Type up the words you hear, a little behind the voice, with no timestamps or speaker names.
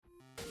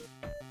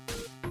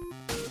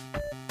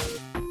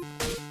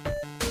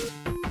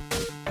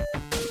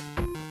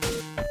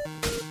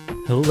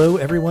Hello,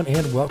 everyone,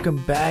 and welcome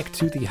back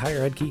to the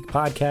Higher Ed Geek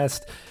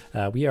podcast.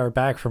 We are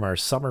back from our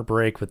summer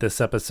break with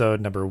this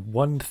episode number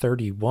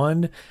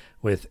 131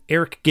 with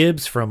Eric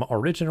Gibbs from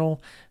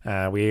Ouriginal.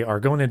 We are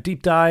going to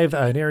deep dive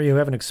an area we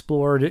haven't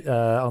explored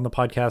on the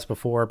podcast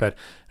before, but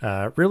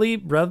really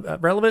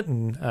relevant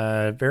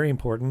and very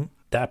important.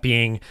 That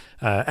being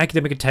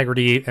academic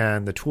integrity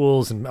and the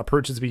tools and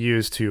approaches we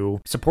use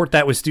to support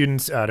that with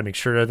students to make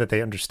sure that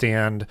they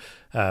understand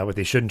what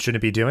they should and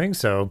shouldn't be doing.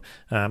 So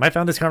I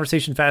found this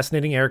conversation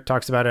fascinating. Eric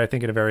talks about it, I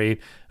think, in a very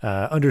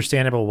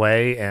understandable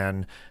way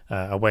and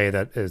a way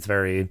that is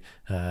very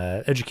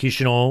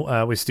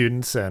educational with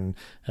students and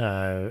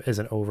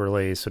isn't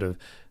overly sort of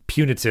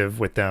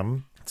punitive with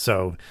them.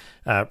 So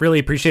really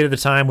appreciated the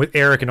time with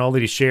Eric and all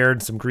that he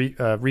shared, some great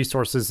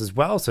resources as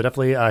well. So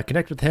definitely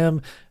connect with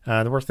him,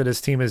 the work that his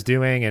team is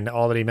doing and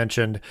all that he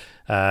mentioned.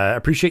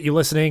 Appreciate you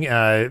listening.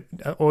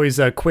 Always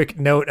a quick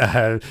note,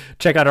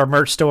 check out our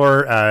merch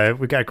store.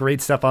 We've got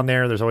great stuff on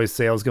there. There's always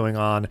sales going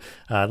on.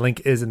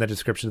 Link is in the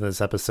description of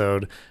this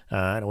episode.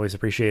 And always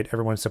appreciate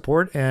everyone's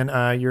support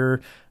and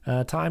your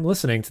time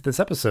listening to this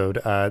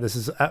episode. This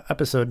is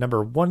episode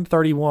number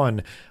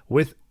 131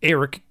 with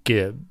Eric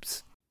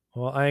Gibbs.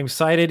 Well, I'm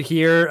excited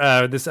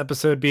here. This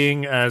episode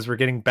being as we're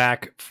getting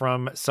back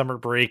from summer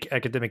break,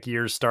 academic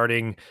year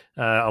starting,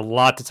 a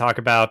lot to talk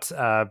about,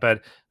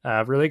 but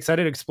really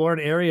excited to explore an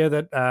area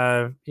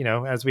that,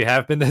 as we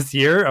have been this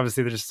year.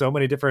 Obviously, there's so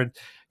many different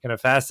kind of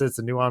facets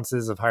and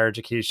nuances of higher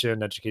education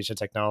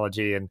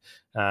technology, and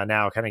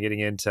now kind of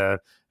getting into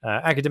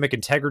academic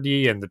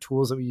integrity and the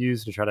tools that we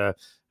use to try to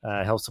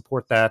help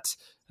support that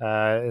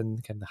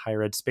in kind of the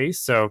higher ed space.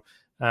 So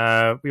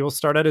we will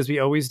start out as we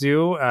always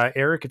do.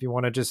 Eric, if you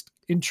want to just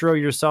intro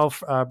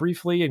yourself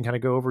briefly and kind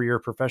of go over your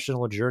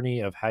professional journey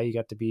of how you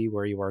got to be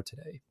where you are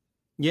today.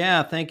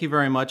 Yeah, thank you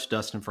very much,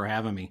 Dustin, for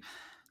having me.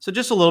 So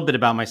just a little bit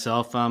about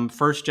myself. I'm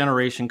first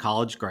generation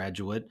college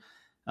graduate.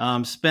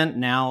 Spent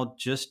now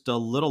just a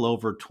little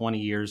over 20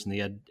 years in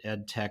the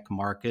ed tech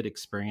market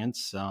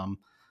experience. I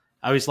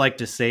always like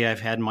to say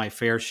I've had my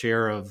fair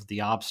share of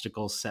the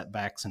obstacles,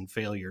 setbacks, and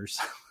failures,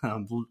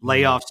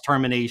 layoffs,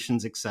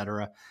 terminations,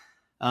 etc.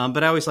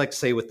 But I always like to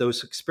say with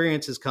those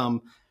experiences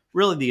come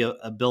really the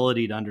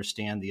ability to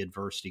understand the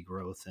adversity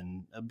growth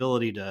and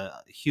ability to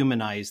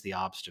humanize the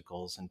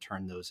obstacles and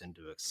turn those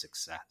into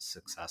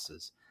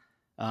successes.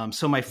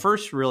 So my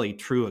first really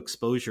true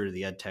exposure to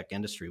the ed tech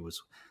industry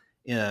was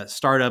a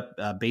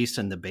startup based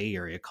in the Bay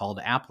Area called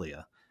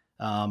Applia.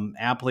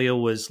 Applia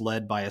was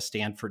led by a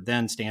Stanford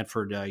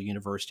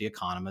University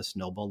economist,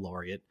 Nobel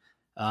laureate.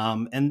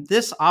 And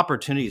this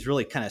opportunity has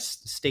really kind of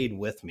stayed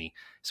with me.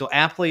 So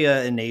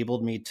Applia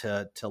enabled me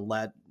to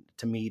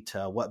meet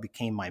what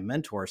became my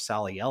mentor,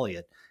 Sally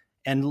Elliott,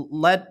 and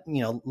led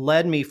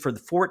me for the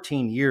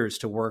 14 years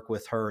to work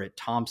with her at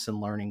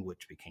Thompson Learning,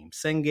 which became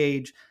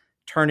Cengage,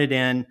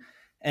 Turnitin.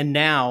 And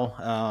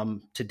now,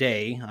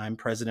 today, I'm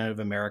president of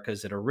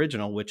Americas at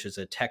Ouriginal, which is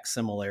a tech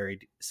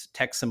similarity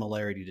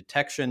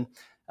detection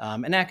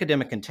and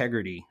academic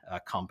integrity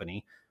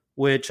company,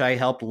 which I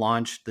helped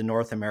launch the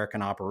North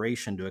American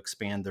operation to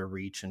expand their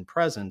reach and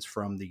presence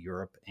from the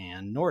Europe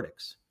and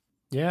Nordics.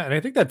 Yeah, and I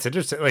think that's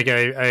interesting. Like,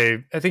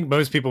 I think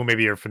most people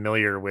maybe are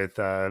familiar with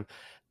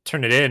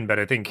Turnitin, but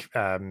I think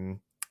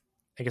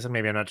I guess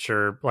maybe I'm not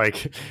sure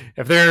like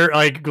if they're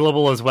like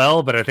global as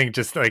well. But I think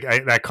just like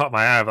that caught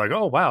my eye of like,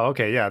 oh wow,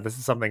 okay, yeah, this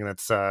is something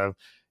that's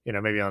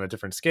maybe on a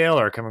different scale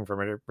or coming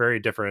from a very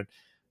different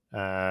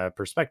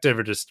perspective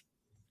or just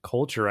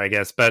culture, I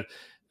guess. But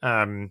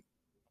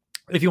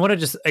if you want to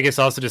just, I guess,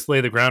 also just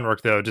lay the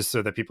groundwork, though, just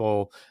so that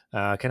people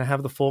kind of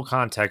have the full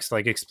context,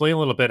 like explain a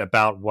little bit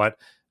about what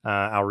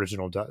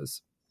Ouriginal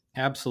does.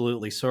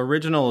 Absolutely. So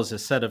Ouriginal is a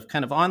set of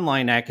kind of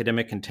online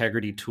academic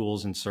integrity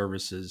tools and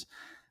services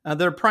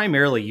that are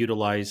primarily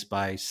utilized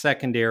by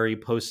secondary,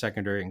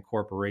 post-secondary, and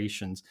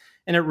corporations.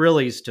 And it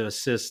really is to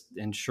assist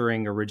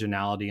ensuring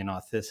originality and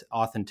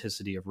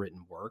authenticity of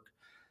written work.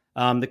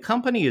 The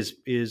company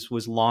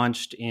was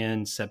launched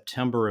in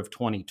September of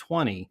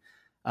 2020.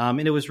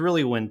 And it was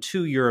really when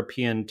two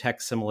European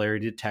tech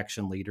similarity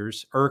detection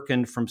leaders,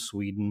 Erkin from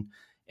Sweden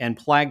and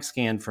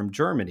PlagScan from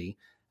Germany,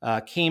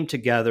 came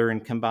together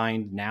and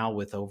combined now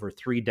with over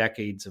 3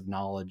 decades of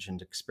knowledge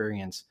and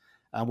experience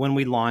when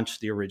we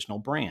launched the Ouriginal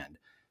brand.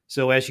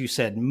 So as you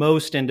said,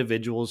 most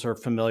individuals are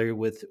familiar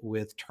with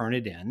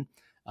Turnitin.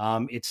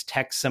 It's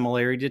tech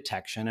similarity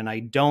detection, and I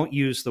don't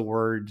use the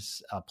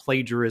words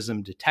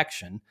plagiarism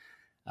detection.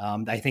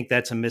 I think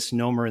that's a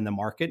misnomer in the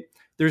market.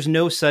 There's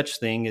no such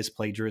thing as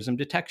plagiarism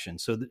detection.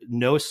 So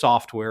no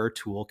software or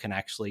tool can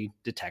actually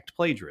detect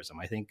plagiarism.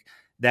 I think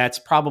that's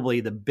probably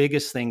the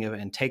biggest thing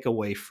and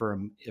takeaway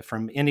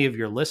from any of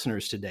your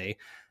listeners today,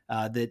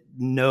 that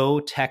no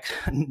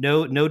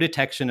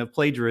detection of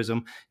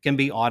plagiarism can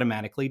be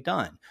automatically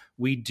done.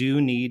 We do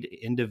need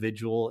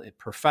individual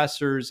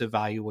professors,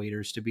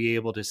 evaluators to be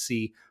able to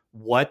see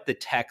what the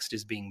text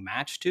is being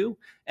matched to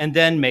and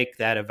then make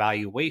that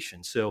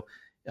evaluation. So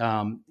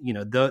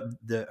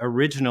the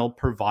Ouriginal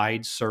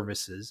provides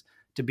services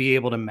to to be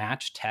able to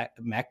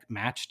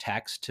match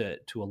text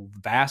to a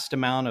vast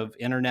amount of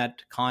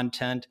internet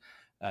content,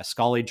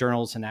 scholarly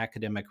journals and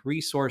academic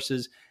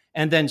resources,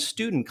 and then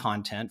student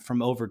content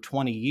from over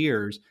 20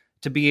 years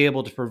to be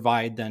able to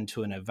provide then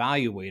to an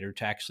evaluator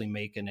to actually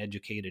make an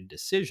educated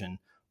decision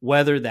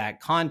whether that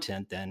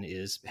content then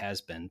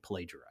has been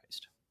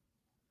plagiarized.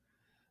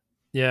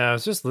 Yeah, I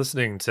was just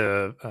listening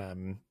to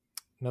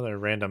another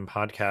random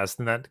podcast,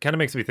 and that kind of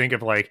makes me think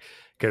of like,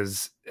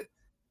 because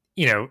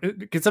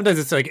because sometimes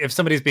it's like if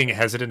somebody's being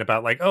hesitant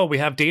about like, oh, we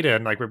have data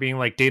and like we're being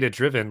like data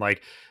driven,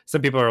 like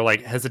some people are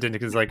like hesitant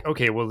because like,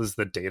 okay, well, is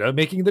the data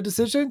making the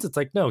decisions? It's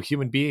like, no,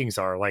 human beings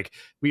are like,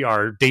 we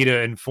are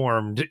data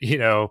informed,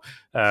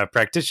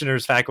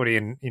 practitioners, faculty,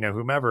 and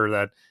whomever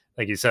that,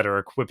 like you said, are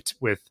equipped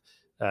with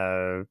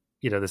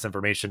this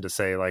information to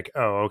say like,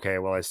 oh, okay,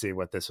 well, I see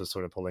what this was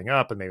sort of pulling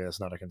up, and maybe that's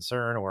not a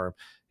concern, or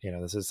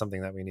this is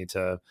something that we need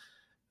to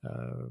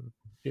uh,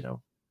 you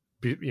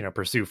know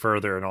pursue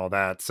further and all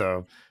that.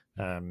 So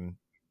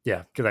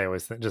yeah, because I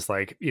always think just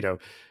like there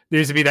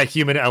needs to be that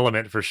human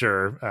element for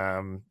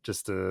sure,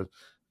 just to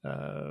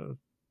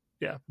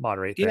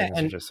moderate Yeah, things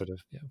or just sort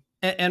of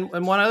and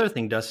one other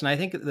thing, Dustin, I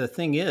think the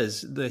thing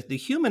is the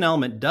human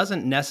element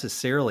doesn't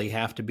necessarily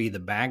have to be the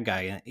bad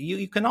guy.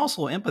 You can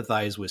also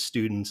empathize with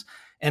students,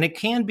 and it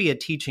can be a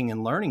teaching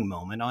and learning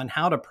moment on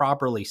how to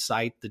properly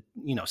cite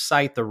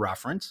the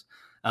reference.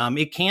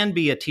 It can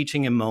be a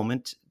teaching and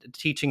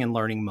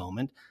learning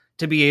moment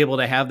to be able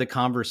to have the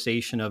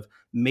conversation of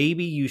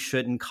maybe you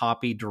shouldn't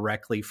copy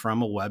directly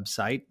from a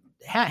website.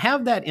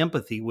 Have that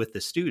empathy with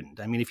the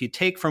student. I mean, if you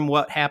take from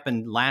what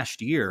happened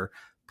last year,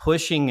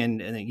 pushing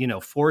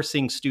and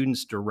forcing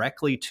students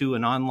directly to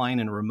an online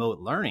and remote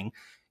learning,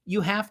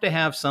 you have to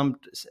have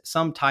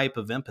some type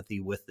of empathy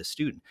with the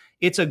student.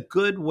 It's a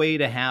good way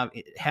to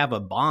have a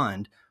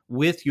bond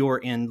with your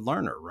end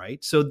learner,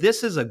 right? So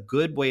this is a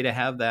good way to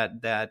have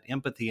that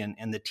empathy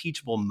and the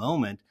teachable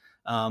moment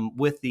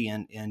with the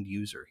end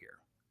user here.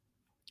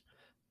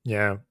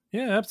 Yeah,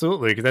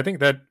 absolutely, because I think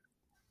that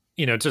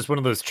it's just one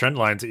of those trend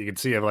lines that you can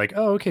see of like,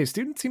 oh, okay,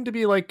 students seem to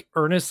be like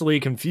earnestly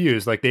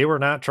confused. Like they were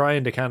not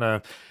trying to kind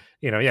of,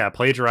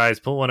 plagiarize,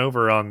 pull one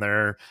over on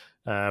their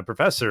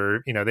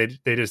professor.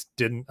 They just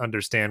didn't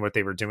understand what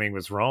they were doing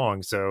was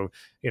wrong. So,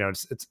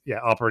 it's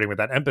operating with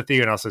that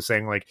empathy and also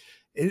saying like,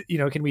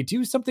 can we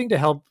do something to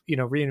help,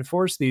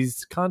 reinforce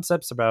these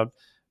concepts about,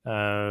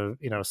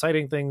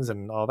 citing things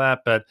and all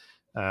that. But,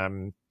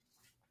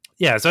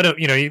 yeah, so I don't,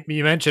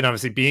 you mentioned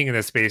obviously being in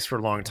this space for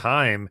a long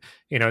time.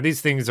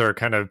 These things are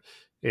kind of,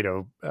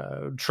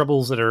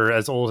 troubles that are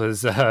as old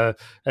as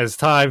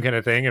time, kind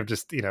of thing, of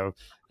just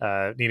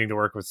needing to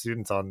work with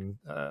students on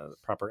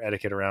proper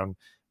etiquette around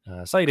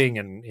citing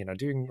and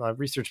doing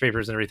research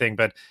papers and everything.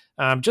 But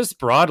just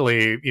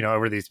broadly,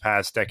 over these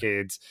past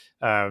decades,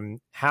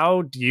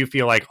 how do you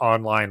feel like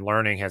online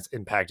learning has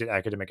impacted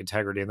academic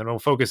integrity? And then we'll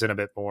focus in a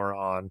bit more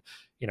on,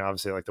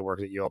 obviously like the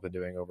work that you all been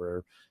doing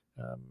over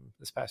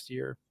this past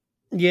year.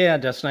 Yeah,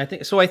 Dustin, I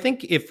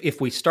think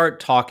if we start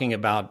talking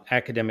about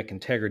academic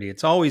integrity,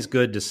 it's always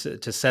good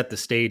to set the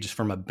stage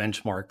from a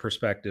benchmark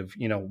perspective.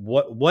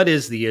 What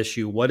is the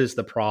issue? What is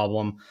the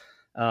problem?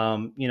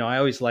 I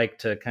always like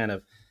to kind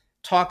of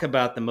talk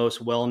about the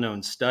most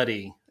well-known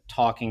study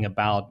talking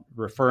about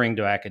referring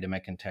to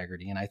academic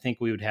integrity, and I think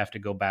we would have to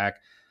go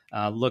back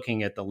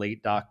looking at the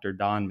late Dr.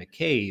 Don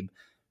McCabe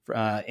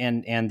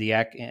and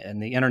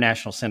the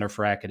International Center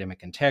for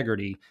Academic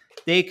Integrity.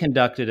 They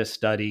conducted a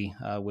study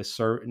with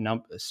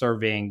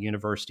surveying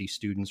university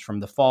students from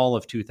the fall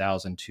of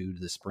 2002 to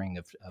the spring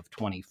of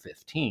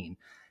 2015.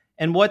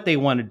 And what they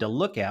wanted to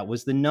look at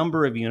was the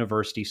number of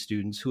university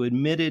students who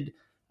admitted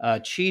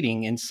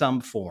cheating in some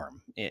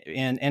form.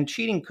 And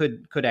cheating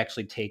could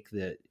actually take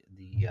the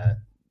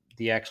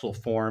actual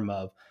form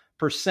of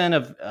percent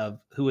of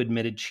who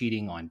admitted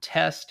cheating on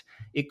test.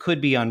 It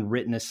could be on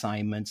written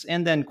assignments,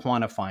 and then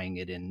quantifying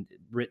it in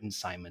written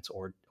assignments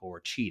or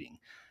cheating.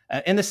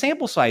 And the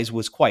sample size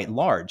was quite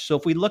large. So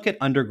if we look at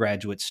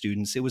undergraduate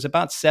students, it was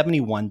about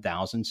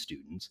 71,000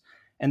 students.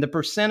 And the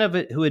percent of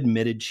it who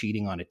admitted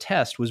cheating on a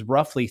test was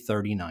roughly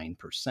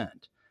 39%.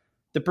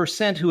 The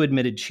percent who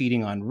admitted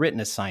cheating on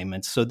written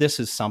assignments, so this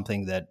is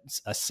something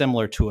that's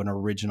similar to an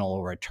original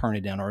or a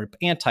Turnitin or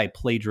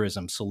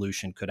anti-plagiarism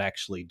solution could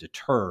actually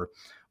deter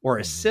or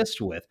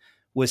assist with,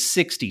 was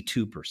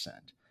 62%.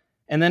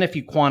 And then if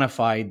you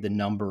quantified the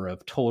number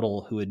of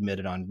total who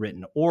admitted on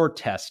written or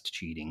test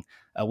cheating,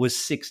 was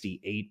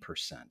 68%.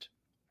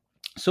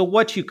 So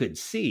what you could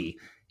see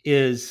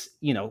is,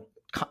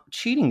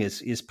 cheating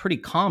is pretty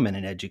common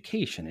in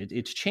education.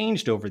 It's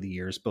changed over the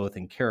years, both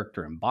in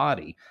character and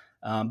body.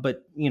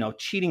 But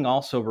cheating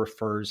also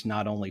refers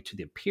not only to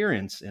the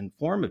appearance and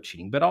form of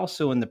cheating, but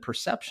also in the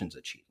perceptions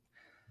of cheating.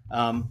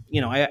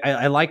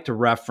 I like to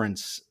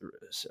reference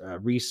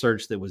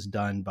research that was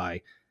done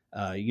by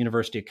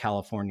University of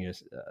California,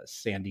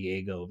 San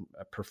Diego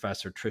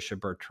professor Tricia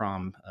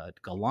Bertram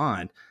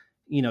Galland.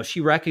 She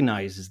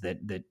recognizes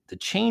that the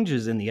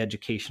changes in the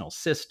educational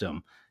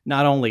system,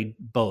 not only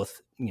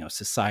both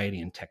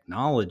society and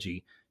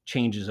technology,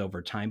 changes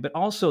over time, but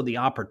also the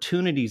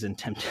opportunities and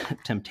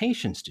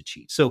temptations to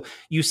cheat. So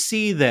you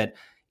see that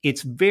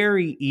it's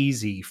very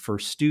easy for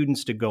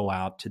students to go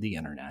out to the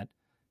internet,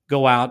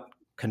 go out,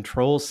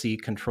 Control C,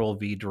 Control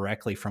V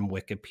directly from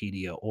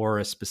Wikipedia or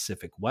a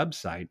specific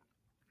website,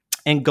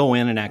 and go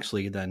in and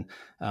actually then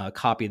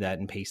copy that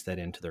and paste that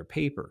into their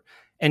paper.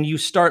 And you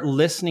start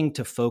listening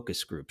to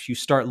focus groups. You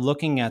start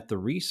looking at the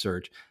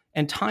research,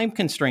 and time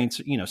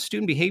constraints.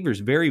 Student behavior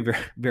is very, very,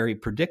 very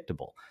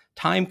predictable.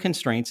 Time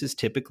constraints is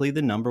typically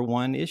the number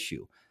one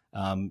issue.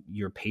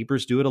 Your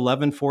papers due at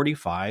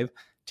 11:45.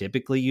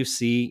 Typically, you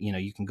see,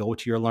 you can go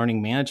to your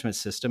learning management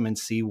system and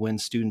see when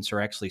students are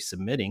actually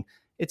submitting.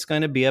 It's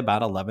going to be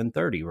about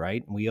 11:30,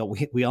 right?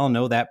 We all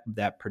know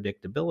that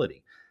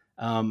predictability.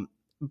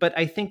 But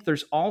I think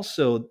there's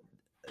also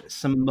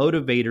some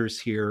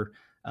motivators here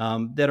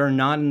that are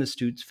not in the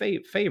students'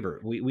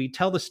 favor. We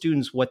tell the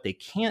students what they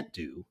can't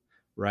do,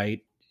 right?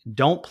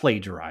 Don't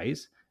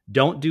plagiarize.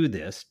 Don't do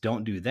this.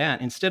 Don't do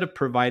that. Instead of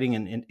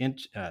providing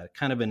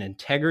kind of an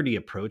integrity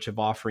approach of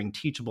offering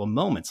teachable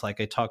moments, like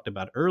I talked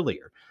about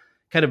earlier,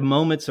 kind of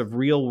moments of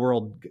real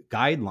world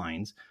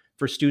guidelines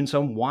for students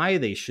on why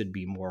they should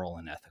be moral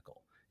and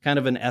ethical, kind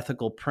of an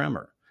ethical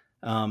primer.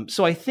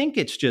 So I think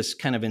it's just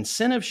kind of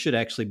incentives should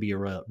actually be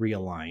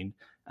realigned.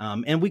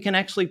 And we can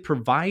actually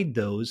provide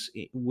those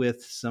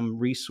with some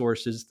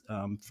resources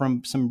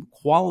from some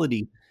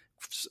quality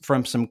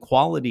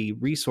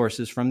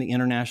resources from the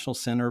International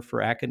Center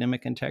for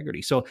Academic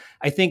Integrity. So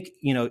I think,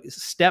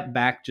 step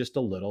back just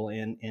a little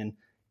and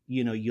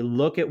you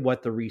look at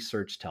what the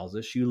research tells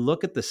us, you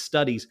look at the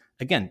studies,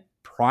 again,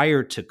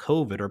 prior to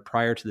COVID or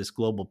prior to this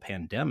global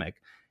pandemic,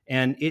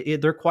 and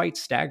they're quite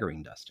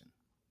staggering, Dustin.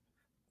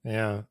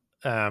 Yeah.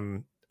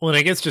 Well, and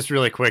I guess just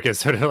really quick is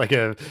sort of like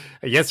a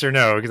yes or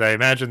no, because I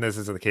imagine this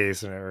is the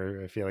case,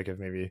 or I feel like I've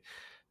maybe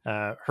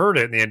heard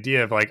it. And the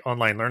idea of like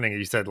online learning,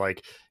 you said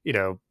like,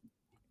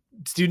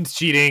 students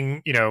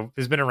cheating,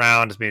 has been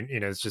around,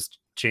 it's just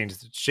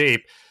changed its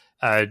shape.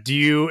 Do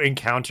you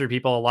encounter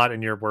people a lot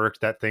in your work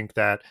that think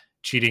that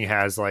cheating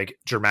has like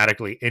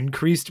dramatically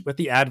increased with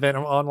the advent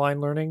of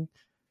online learning?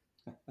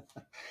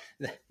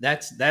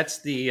 That's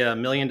the $1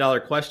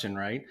 million question,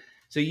 right?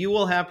 So you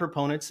will have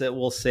proponents that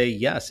will say,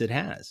 yes, it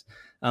has.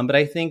 But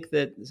I think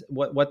that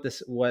what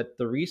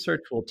the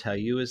research will tell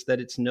you is that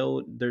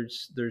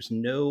there's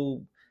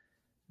no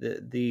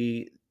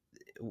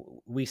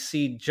we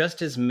see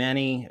just as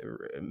many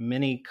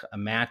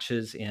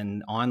matches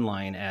in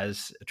online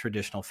as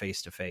traditional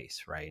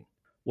face-to-face, right?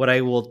 What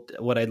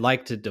I'd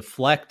like to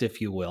deflect, if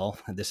you will,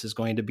 this is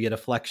going to be a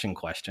deflection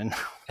question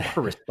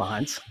or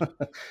response.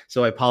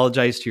 So I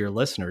apologize to your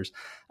listeners.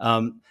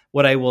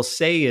 What I will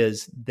say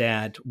is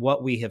that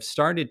what we have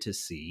started to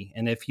see,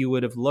 and if you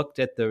would have looked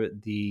at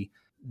the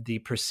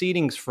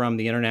proceedings from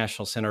the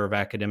International Center of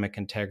Academic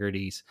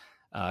Integrity's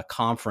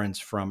conference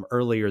from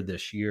earlier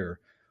this year,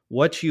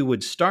 what you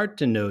would start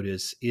to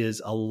notice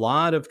is a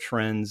lot of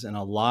trends and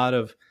a lot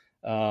of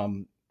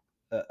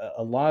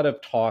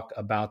talk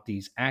about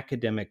these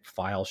academic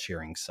file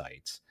sharing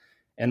sites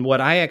and what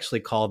I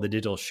actually call the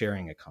digital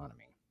sharing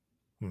economy.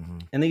 Mm-hmm.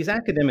 And these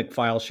academic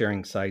file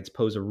sharing sites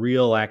pose a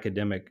real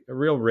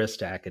risk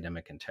to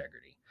academic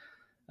integrity.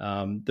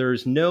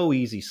 There's no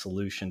easy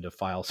solution to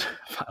file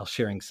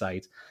sharing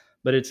sites,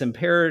 but it's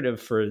imperative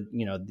for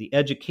the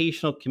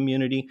educational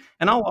community,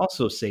 and I'll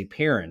also say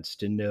parents,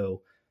 to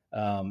know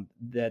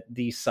that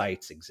these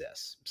sites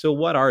exist. So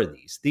what are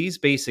these? These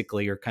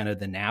basically are kind of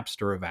the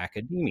Napster of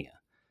academia.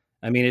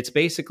 I mean, it's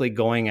basically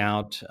going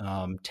out.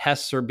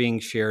 Tests are being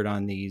shared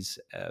on these.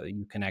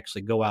 You can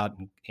actually go out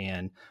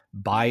and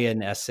buy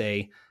an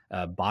essay,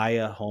 buy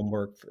a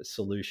homework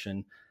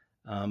solution.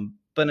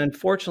 But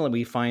unfortunately,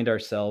 we find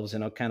ourselves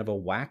in a kind of a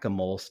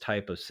whack-a-mole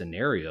type of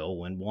scenario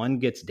when one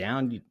gets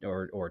down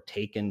or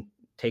taken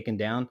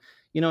down,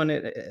 and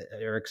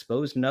or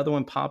exposed, another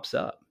one pops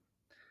up.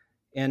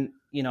 And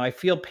I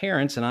feel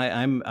parents, and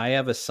I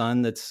have a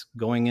son that's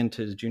going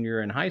into his junior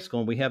year in high school,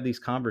 and we have these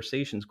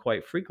conversations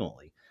quite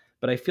frequently.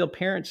 But I feel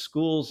parents,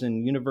 schools,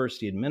 and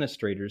university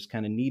administrators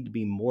kind of need to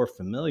be more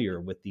familiar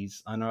with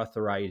these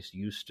unauthorized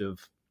use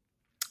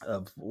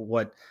of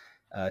what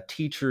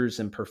teachers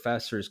and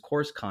professors'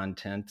 course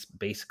content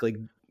basically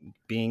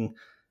being,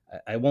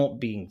 I won't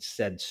being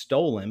said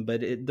stolen,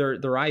 but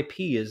their IP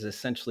is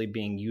essentially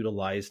being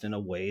utilized in a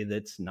way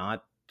that's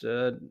not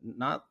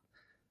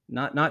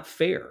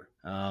fair.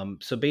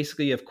 So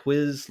basically, you have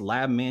quiz,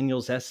 lab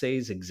manuals,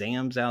 essays,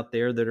 exams out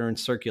there that are in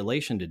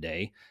circulation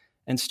today,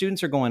 and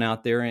students are going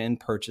out there and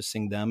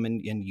purchasing them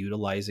and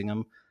utilizing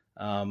them.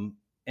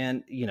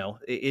 And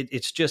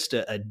it's just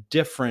a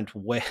different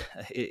way.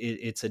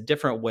 It's a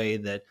different way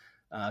that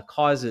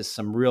causes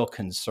some real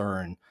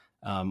concern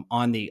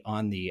on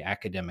the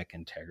academic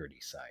integrity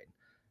side.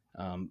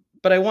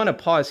 But I want to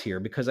pause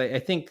here because I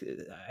think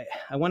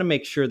I want to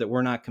make sure that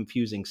we're not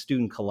confusing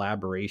student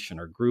collaboration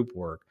or group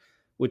work,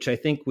 which I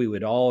think we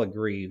would all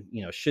agree,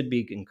 should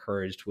be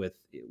encouraged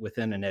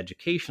within an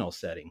educational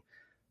setting.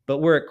 But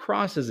where it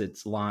crosses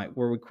its line,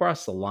 where we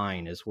cross the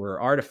line, is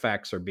where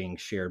artifacts are being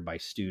shared by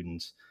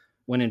students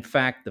when in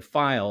fact the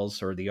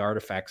files, or the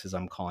artifacts as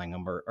I'm calling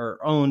them, are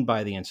owned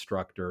by the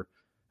instructor,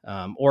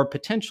 or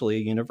potentially a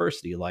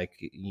university like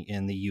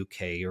in the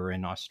UK or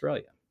in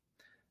Australia.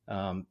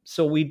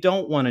 So we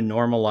don't want to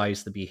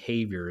normalize the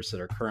behaviors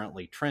that are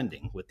currently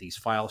trending with these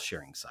file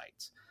sharing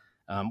sites,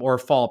 or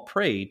fall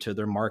prey to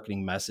their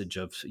marketing message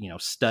of,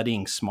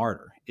 studying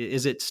smarter.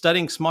 Is it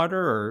studying smarter,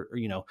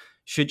 or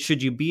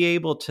should you be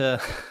able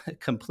to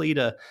complete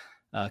a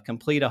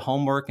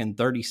homework in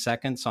 30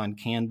 seconds on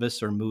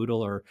Canvas or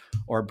Moodle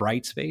or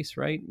Brightspace,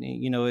 right?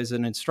 As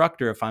an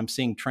instructor, if I'm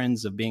seeing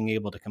trends of being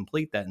able to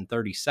complete that in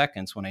 30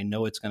 seconds when I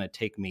know it's going to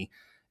take me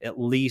at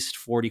least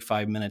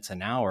 45 minutes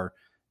an hour,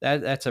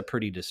 that's a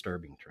pretty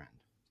disturbing trend.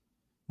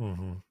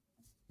 Mm-hmm.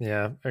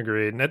 Yeah,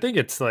 agreed. And I think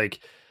it's like,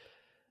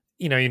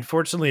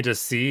 unfortunately to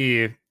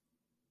see,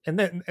 and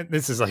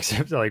this is like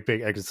like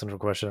big existential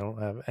question. I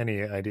don't have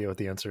any idea what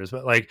the answer is,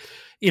 but like,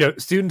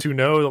 students who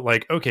know that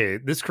like, okay,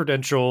 this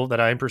credential that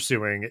I'm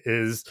pursuing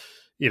is,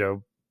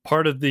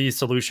 part of the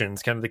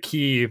solutions, kind of the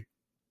key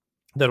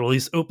that will at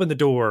least open the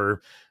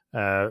door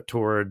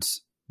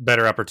towards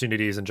better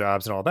opportunities and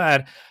jobs and all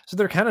that. So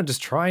they're kind of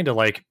just trying to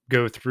like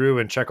go through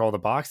and check all the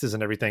boxes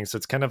and everything. So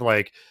it's kind of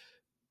like,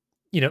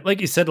 like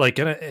you said, like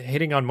kind of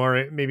hitting on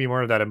maybe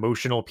more of that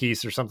emotional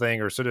piece or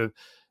something, or sort of,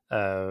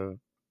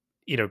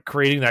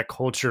 creating that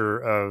culture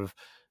of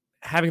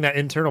having that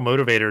internal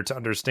motivator to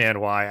understand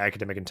why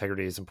academic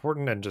integrity is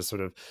important, and just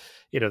sort of,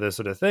 those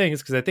sort of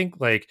things. Cause I think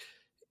like,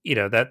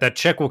 that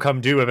check will come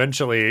due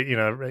eventually,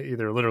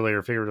 either literally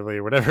or figuratively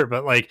or whatever.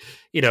 But like,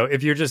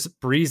 if you're just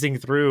breezing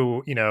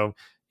through,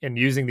 and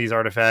using these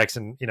artifacts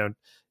and,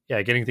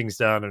 yeah, getting things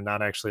done and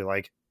not actually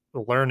like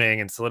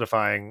learning and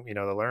solidifying,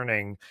 the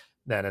learning,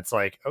 then it's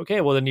like, okay,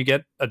 well then you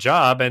get a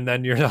job and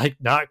then you're like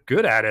not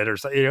good at it, or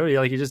so, you're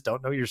like, you just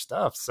don't know your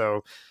stuff.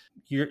 So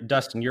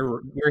Dustin,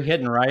 you're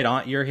hitting right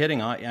on. You're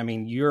hitting on. I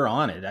mean, you're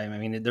on it. I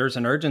mean, there's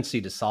an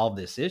urgency to solve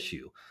this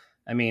issue.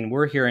 I mean,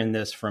 we're hearing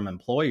this from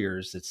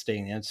employers that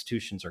state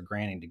institutions are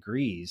granting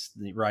degrees,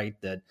 right?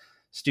 That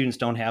students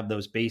don't have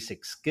those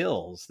basic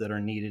skills that are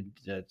needed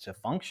to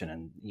function,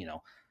 and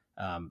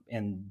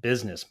in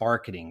business,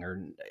 marketing,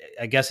 or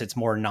I guess it's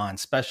more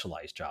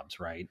non-specialized jobs,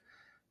 right?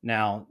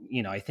 Now,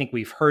 I think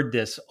we've heard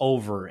this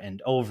over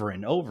and over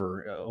and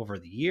over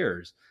the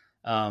years.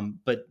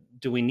 But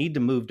do we need to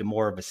move to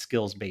more of a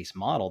skills-based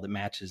model that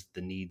matches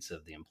the needs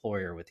of the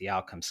employer with the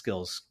outcome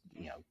skills,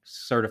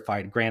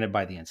 certified, granted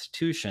by the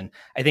institution?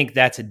 I think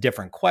that's a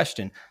different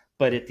question.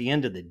 But at the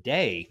end of the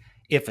day,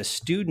 if a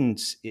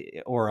student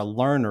or a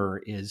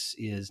learner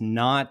is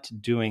not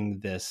doing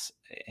this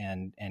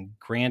and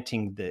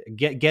granting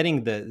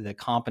getting the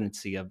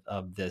competency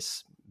of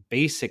this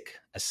basic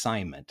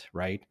assignment,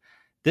 right?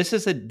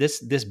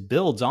 This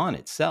builds on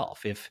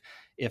itself. If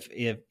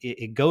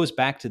it goes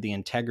back to the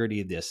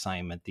integrity of the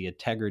assignment, the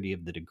integrity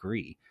of the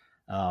degree,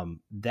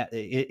 that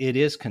it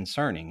is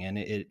concerning,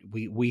 and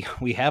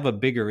we have a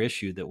bigger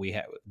issue that we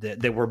have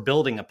that we're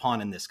building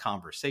upon in this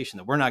conversation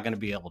that we're not going to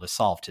be able to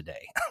solve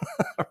today,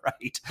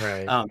 right?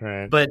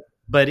 Right.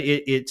 But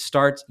it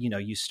starts.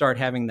 You start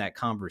having that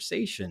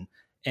conversation.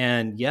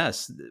 And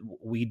yes,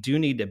 we do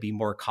need to be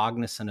more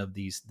cognizant of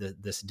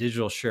this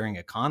digital sharing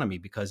economy,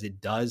 because it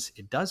does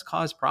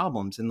cause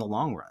problems in the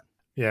long run.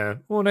 Yeah.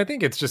 Well, and I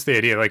think it's just the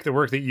idea, like the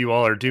work that you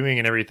all are doing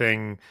and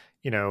everything,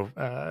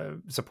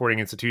 supporting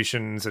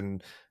institutions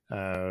and,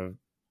 the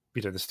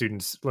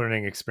students'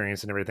 learning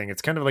experience and everything.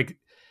 It's kind of like,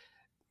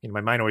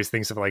 my mind always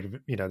thinks of like,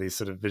 these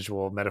sort of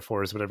visual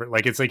metaphors, whatever.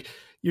 Like, it's like,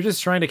 you're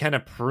just trying to kind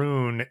of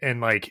prune and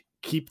like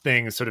keep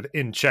things sort of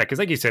in check. Cause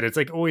like you said, it's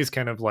like always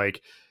kind of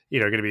like,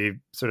 going to be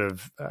sort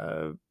of,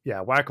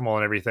 whack-a-mole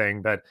and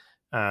everything, but,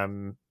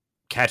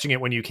 catching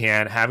it when you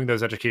can, having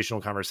those educational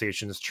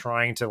conversations,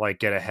 trying to like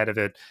get ahead of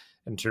it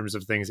in terms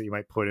of things that you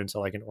might put into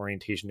like an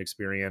orientation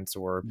experience,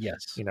 or,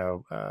 Yes.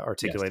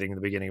 articulating in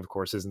the beginning of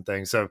courses and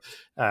things. So,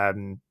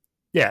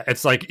 yeah,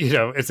 it's like,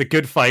 it's a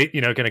good fight,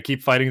 kind of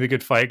keep fighting the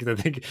good fight. Cause I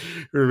think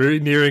we're really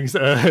nearing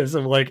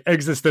some like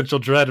existential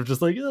dread of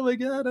just like, oh my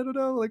God, I don't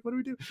know. Like, what do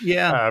we do?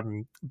 Yeah.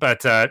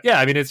 But yeah,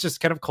 I mean, it's just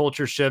kind of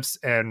culture shifts.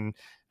 And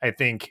I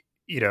think,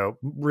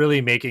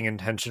 really making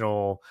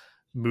intentional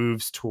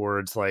moves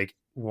towards like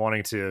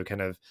wanting to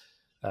kind of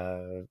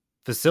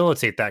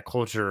facilitate that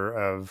culture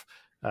of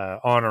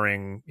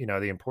honoring,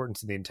 the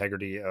importance and the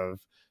integrity of,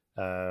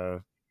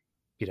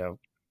 you know,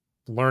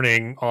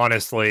 learning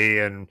honestly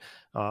and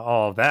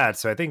all of that.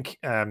 So I think,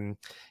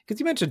 because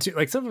you mentioned too,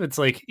 like some of it's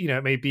like,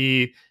 it may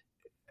be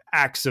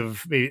acts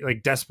of maybe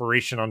like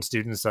desperation on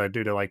students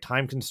due to like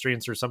time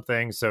constraints or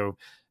something. So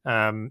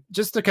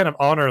just to kind of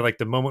honor like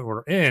the moment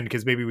we're in,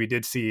 because maybe we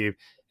did see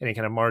any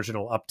kind of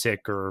marginal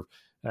uptick or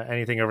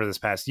anything over this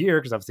past year,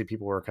 because obviously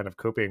people were kind of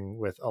coping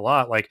with a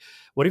lot. Like,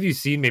 what have you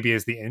seen maybe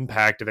as the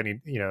impact of any,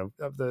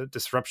 of the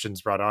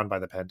disruptions brought on by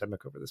the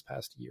pandemic over this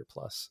past year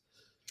plus?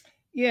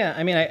 Yeah,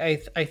 I mean,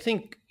 I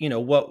think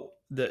what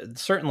the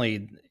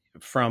certainly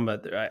from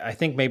I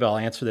think maybe I'll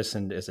answer this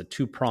as a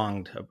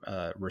two-pronged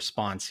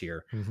response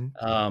here.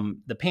 Mm-hmm.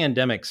 The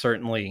pandemic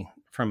certainly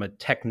from a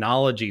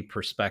technology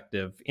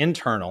perspective,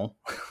 internal.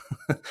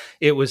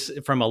 It was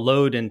from a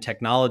load and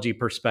technology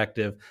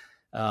perspective.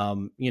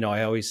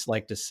 I always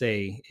like to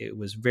say it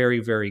was very,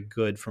 very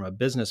good from a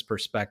business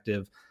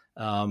perspective.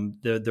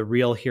 The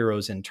real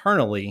heroes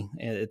internally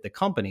at the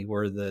company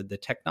were the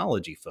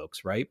technology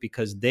folks, right?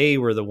 Because they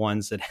were the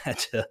ones that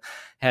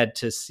had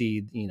to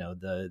see,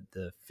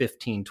 the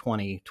 15,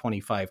 20,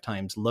 25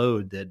 times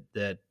load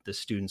that the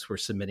students were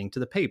submitting to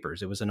the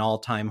papers. It was an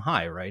all-time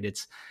high, right?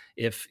 It's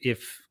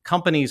if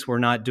companies were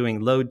not doing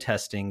load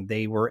testing,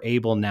 they were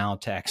able now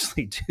to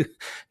actually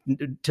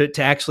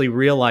to actually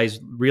realize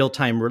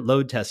real-time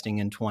load testing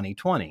in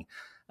 2020.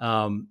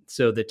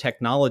 So the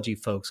technology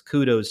folks,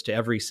 kudos to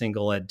every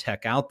single ed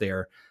tech out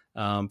there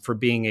for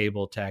being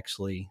able to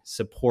actually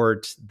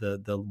support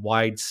the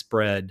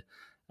widespread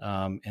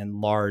and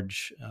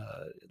large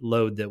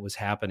load that was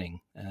happening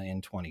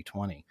in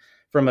 2020.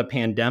 From a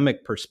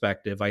pandemic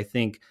perspective, I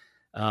think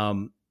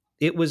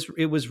it was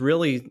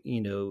really,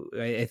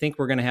 I think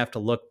we're going to have to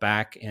look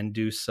back and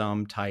do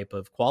some type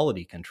of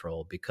quality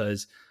control,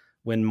 because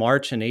when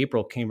March and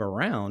April came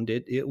around,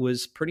 it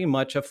was pretty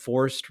much a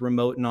forced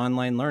remote and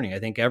online learning. I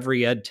think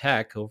every ed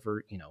tech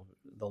over,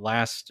 the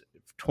last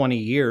 20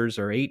 years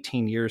or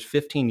 18 years,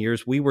 15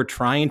 years, we were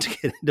trying to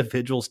get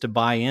individuals to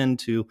buy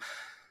into,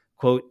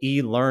 quote,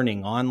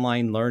 e-learning,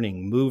 online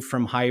learning, move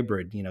from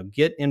hybrid,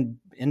 get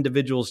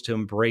individuals to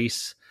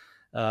embrace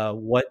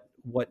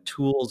what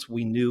tools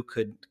we knew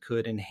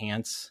could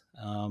enhance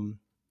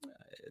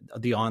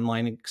the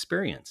online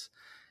experience.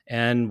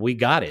 And we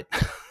got it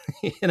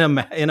in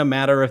a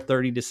matter of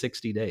 30 to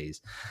 60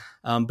 days.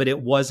 But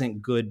it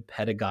wasn't good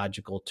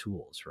pedagogical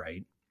tools,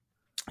 right?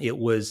 It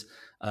was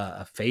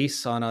a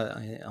face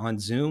on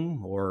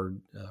Zoom or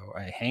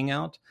a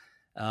Hangout.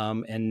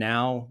 And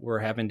now we're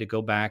having to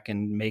go back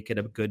and make it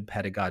a good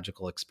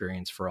pedagogical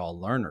experience for all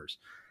learners.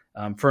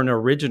 For an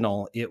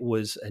Ouriginal, it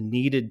was a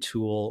needed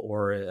tool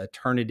or a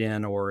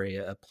Turnitin or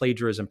a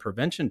plagiarism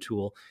prevention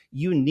tool.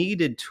 You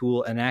needed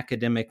an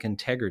academic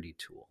integrity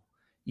tool.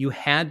 You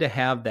had to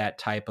have that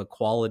type of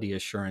quality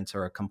assurance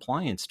or a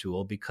compliance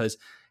tool, because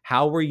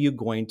how were you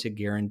going to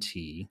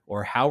guarantee,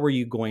 or how were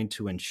you going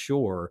to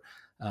ensure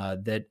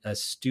that a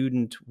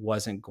student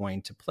wasn't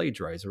going to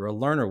plagiarize, or a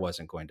learner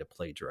wasn't going to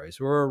plagiarize,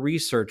 or a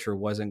researcher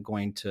wasn't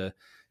going to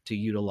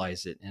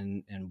utilize it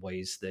in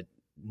ways that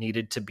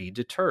needed to be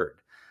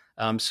deterred?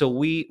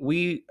 So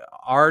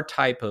our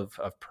type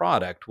of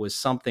product was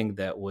something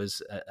that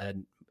was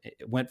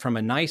it went from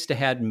a nice to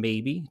have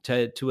maybe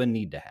to a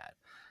need to have.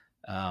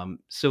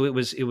 So it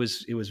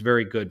was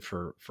very good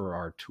for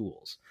our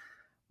tools.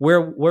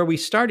 Where we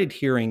started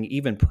hearing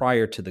even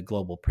prior to the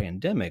global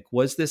pandemic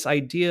was this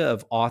idea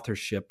of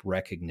authorship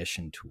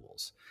recognition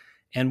tools.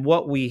 And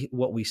what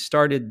we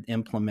started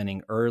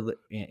implementing early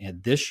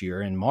this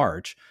year in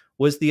March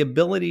was the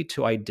ability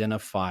to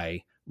identify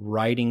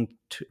writing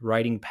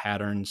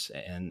patterns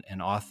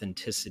and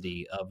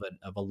authenticity of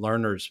a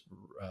learner's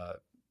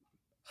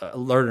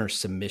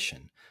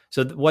submission.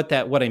 So what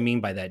I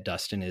mean by that,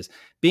 Dustin, is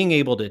being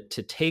able to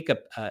take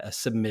a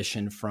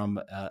submission from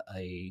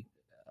a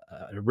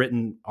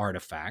written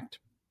artifact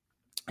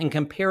and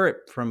compare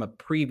it from a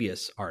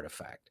previous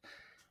artifact,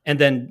 and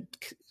then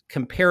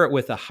compare it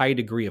with a high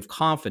degree of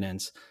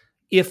confidence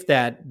if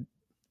that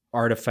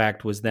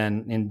artifact was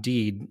then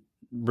indeed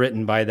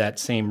written by that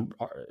same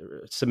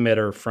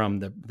submitter from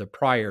the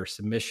prior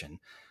submission.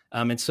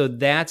 And so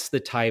that's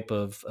the type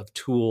of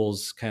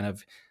tools, kind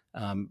of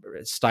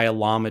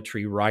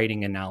stylometry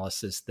writing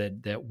analysis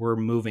that we're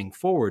moving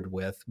forward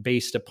with,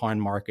 based upon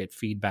market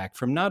feedback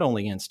from not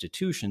only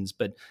institutions,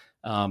 but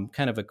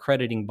kind of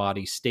accrediting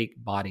bodies,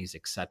 state bodies,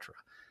 et cetera.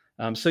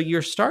 So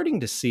you're starting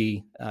to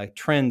see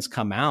trends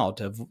come out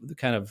of the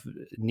kind of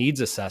needs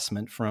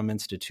assessment from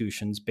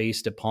institutions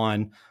based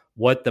upon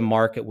what the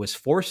market was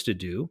forced to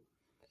do,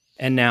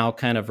 and now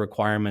kind of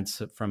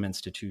requirements from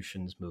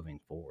institutions moving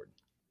forward.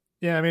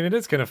 Yeah, I mean, it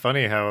is kind of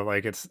funny how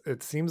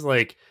it seems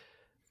like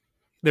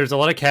there's a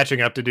lot of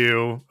catching up to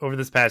do over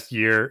this past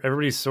year.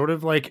 Everybody's sort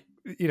of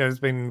has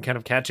been kind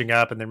of catching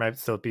up, and there might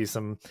still be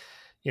some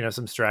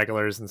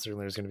stragglers, and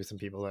certainly there's going to be some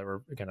people that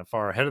were kind of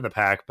far ahead of the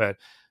pack. But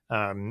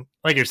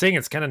like you're saying,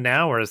 it's kind of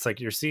now where it's like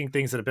you're seeing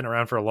things that have been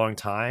around for a long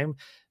time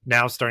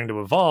now starting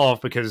to evolve,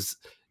 because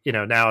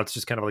now it's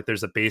just kind of like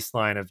there's a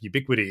baseline of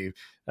ubiquity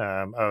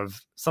of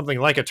something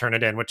like a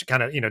Turnitin, which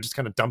kind of just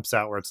kind of dumps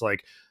out where it's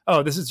like,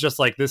 oh, this is just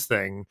like this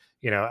thing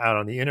out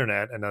on the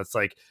internet. And that's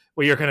like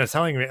what you're kind of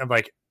telling me. I'm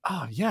like,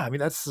 oh yeah, I mean,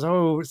 that's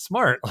so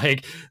smart.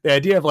 Like the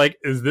idea of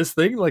is this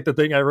thing like the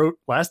thing I wrote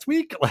last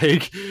week?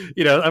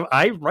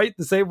 I write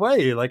the same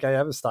way. Like I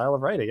have a style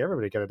of writing.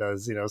 Everybody kind of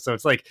does, so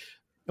it's like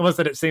almost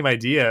that same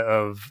idea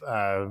of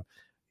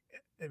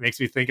it makes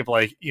me think of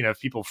if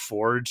people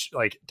forge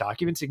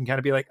documents, you can kind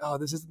of be like, oh,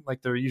 this isn't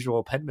like their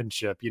usual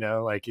penmanship, they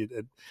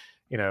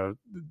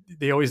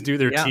always do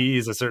their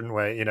T's a certain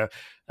way, yeah,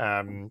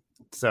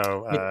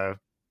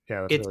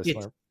 that's really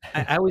smart.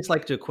 I always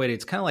like to equate it.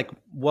 It's kind of like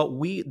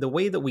the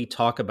way that we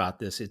talk about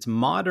this, it's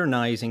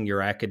modernizing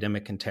your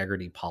academic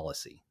integrity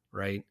policy,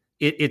 right?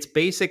 It's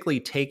basically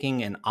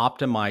taking and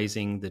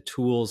optimizing the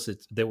tools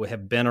that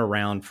have been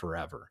around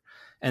forever.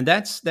 And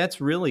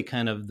that's really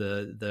kind of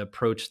the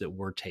approach that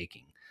we're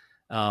taking.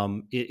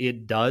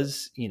 It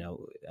does,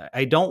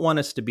 I don't want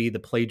us to be the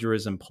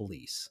plagiarism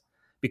police,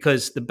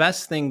 because the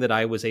best thing that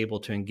I was able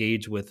to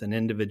engage with an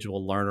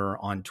individual learner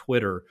on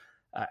Twitter,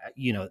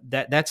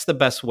 that's the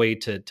best way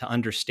to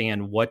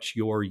understand what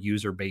your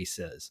user base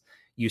is.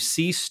 You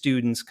see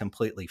students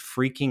completely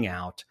freaking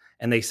out,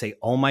 and they say,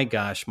 "Oh my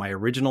gosh, my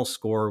original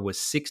score was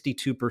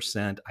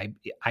 62%.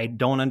 I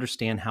don't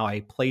understand how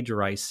I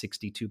plagiarized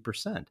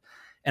 62%."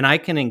 And I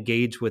can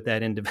engage with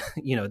that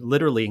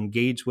literally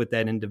engage with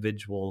that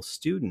individual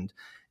student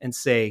and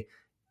say,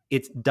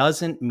 it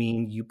doesn't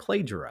mean you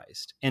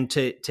plagiarized. And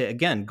to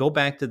again go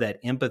back to that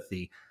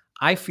empathy,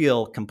 I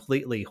feel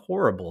completely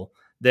horrible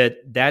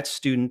that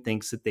student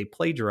thinks that they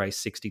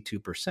plagiarized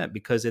 62%,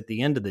 because at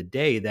the end of the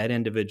day, that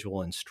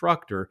individual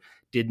instructor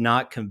did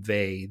not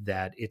convey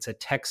that it's a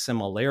text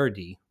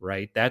similarity,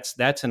 right? That's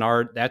in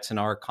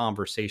our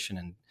conversation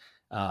and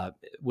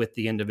with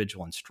the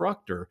individual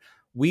instructor.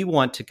 We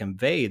want to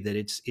convey that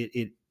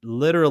it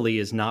literally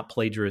is not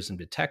plagiarism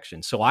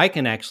detection. So I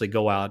can actually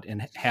go out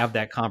and have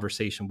that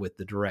conversation with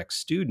the direct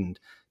student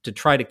to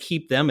try to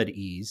keep them at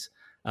ease,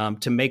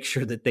 to make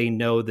sure that they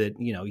know that,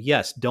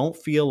 yes, don't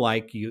feel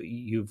like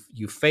you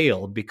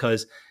failed,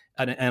 because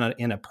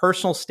in a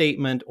personal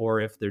statement, or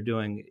if they're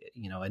doing,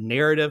 a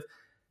narrative,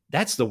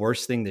 that's the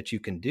worst thing that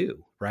you can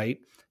do, right?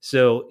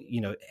 So,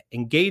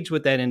 engage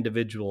with that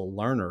individual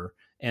learner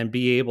and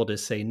be able to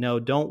say, no,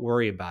 don't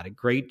worry about it.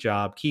 Great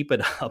job. Keep it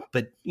up.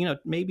 But,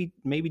 maybe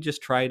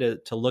just try to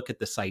look at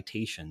the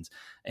citations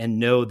and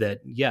know that,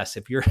 yes,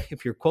 if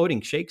you're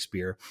quoting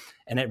Shakespeare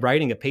and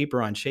writing a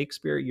paper on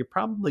Shakespeare, you're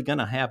probably going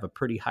to have a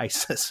pretty high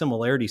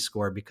similarity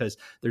score, because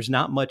there's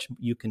not much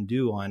you can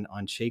do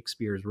on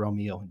Shakespeare's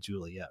Romeo and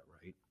Juliet,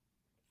 right?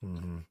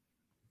 Mm-hmm.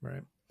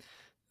 Right.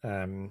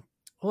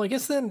 Well, I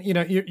guess then,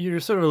 you're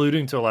sort of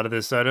alluding to a lot of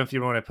this. So I don't know if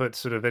you want to put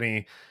sort of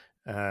any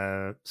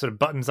sort of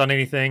buttons on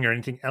anything or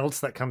anything else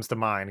that comes to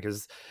mind,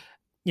 because,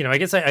 I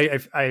guess I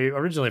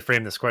originally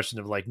framed this question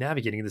of like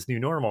navigating this new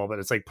normal, but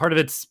it's like part of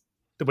it's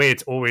the way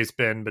it's always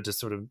been, but just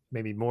sort of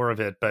maybe more of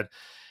it. But I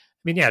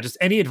mean, yeah, just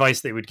any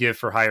advice they would give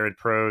for higher ed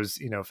pros,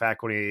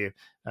 faculty,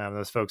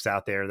 those folks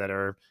out there that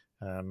are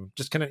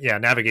just kind of,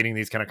 navigating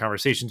these kind of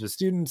conversations with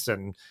students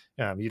and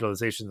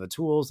utilization of the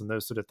tools and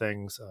those sort of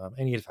things.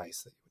 Any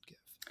advice that you would give?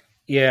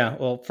 Yeah,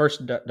 well,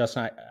 first,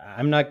 Dustin,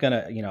 I'm not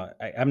gonna,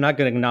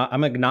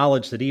 I'm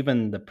acknowledge that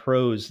even the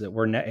pros that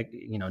we're,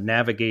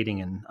 navigating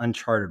in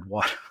uncharted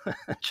water,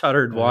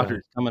 uncharted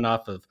waters coming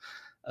off of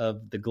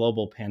the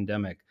global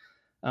pandemic.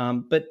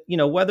 But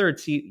whether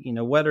it's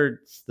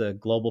the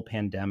global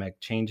pandemic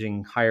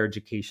changing higher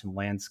education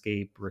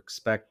landscape,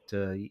 respect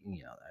to,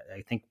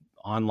 I think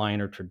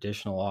online or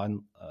traditional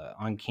on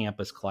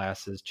campus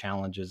classes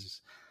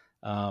challenges.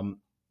 I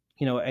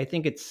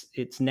think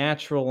it's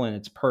natural and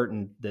it's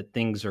pertinent that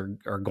things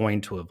are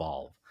going to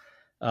evolve.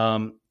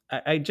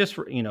 I just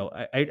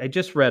I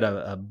just read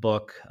a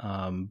book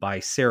by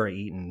Sarah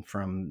Eaton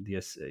from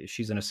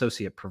she's an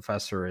associate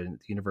professor at the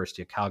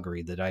University of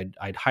Calgary that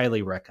I'd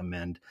highly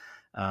recommend.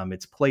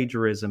 It's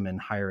Plagiarism in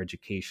Higher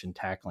Education: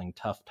 Tackling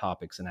Tough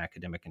Topics in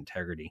Academic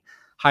Integrity.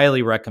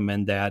 Highly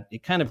recommend that.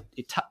 It kind of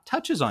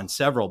touches on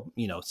several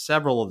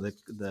of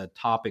the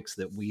topics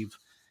that we've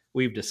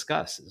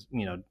discussed.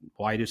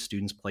 Why do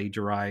students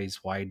plagiarize?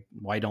 Why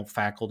don't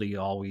faculty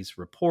always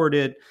report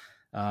it?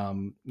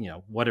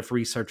 What if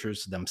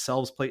researchers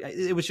themselves play?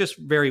 It was just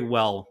very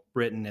well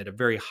written at a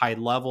very high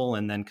level,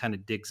 and then kind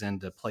of digs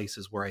into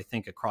places where I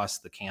think across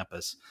the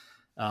campus,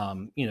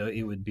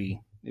 it would be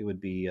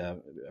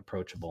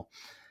approachable.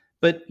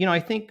 But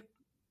I think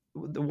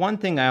the one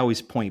thing I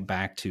always point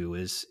back to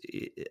is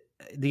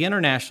the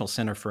International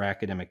Center for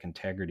Academic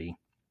Integrity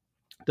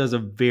does a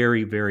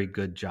very, very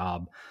good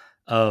job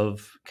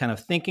of kind of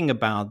thinking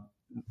about,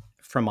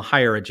 from a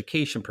higher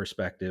education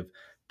perspective,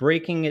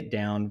 breaking it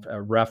down, a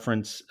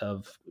reference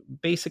of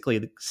basically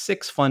the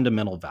 6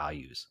 fundamental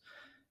values,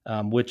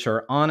 which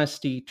are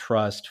honesty,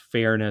 trust,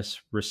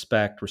 fairness,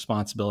 respect,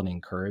 responsibility,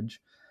 and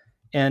courage.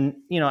 And,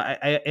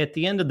 at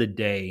the end of the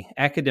day,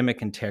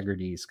 academic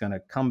integrity is going to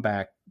come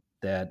back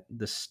that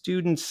the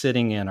students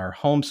sitting in our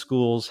home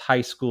schools,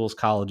 high schools,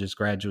 colleges,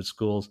 graduate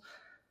schools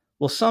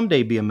will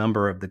someday be a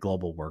member of the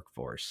global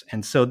workforce.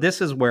 And so this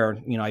is where,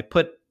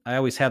 I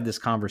always have this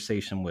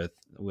conversation with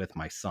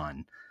my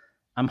son.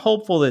 I'm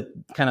hopeful that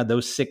kind of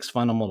those 6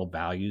 fundamental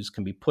values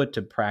can be put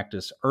to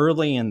practice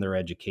early in their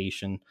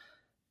education,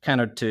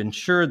 kind of to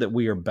ensure that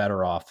we are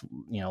better off,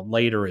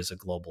 later as a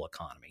global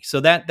economy.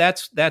 So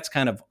that's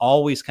kind of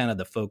always kind of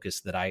the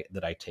focus that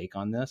I take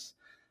on this.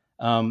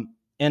 And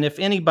if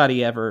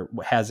anybody ever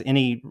has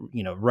any,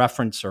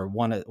 reference or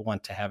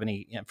want to have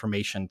any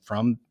information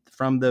from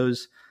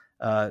those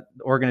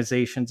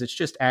organizations, it's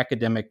just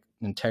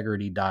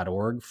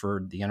academicintegrity.org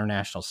for the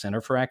International Center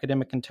for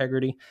Academic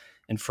Integrity.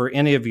 And for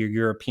any of your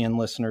European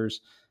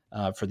listeners,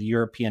 for the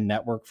European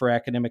Network for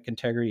Academic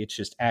Integrity, it's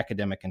just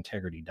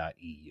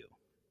academicintegrity.eu.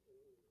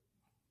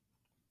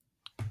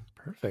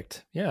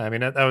 Perfect. Yeah, I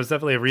mean that was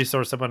definitely a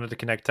resource I wanted to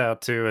connect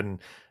out to, and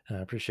I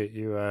appreciate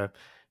you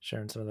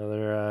sharing some of the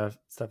other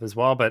stuff as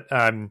well. But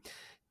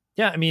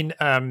yeah, I mean,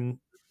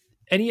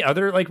 any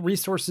other like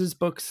resources,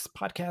 books,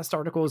 podcast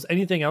articles,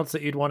 anything else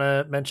that you'd want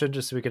to mention,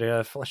 just so we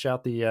could flesh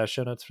out the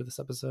show notes for this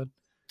episode?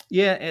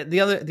 Yeah,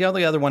 the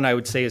only other one I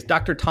would say is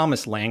Dr.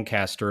 Thomas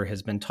Lancaster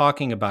has been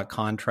talking about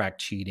contract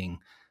cheating,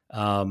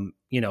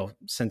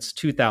 since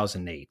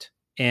 2008,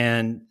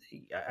 and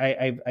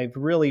I've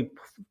really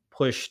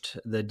pushed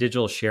the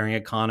digital sharing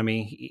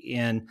economy,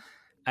 and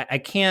I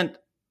can't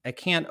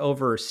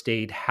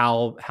overstate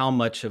how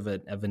much of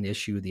an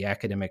issue the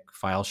academic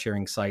file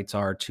sharing sites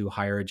are to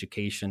higher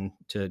education,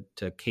 to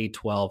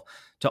K-12,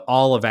 to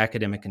all of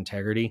academic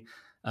integrity.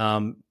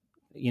 Um,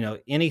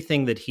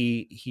 anything that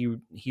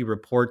he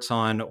reports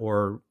on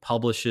or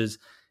publishes,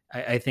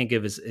 I think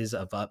is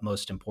of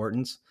utmost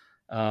importance.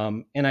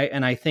 And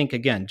I think,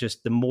 again,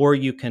 just the more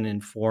you can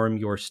inform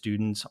your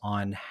students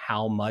on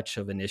how much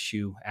of an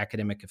issue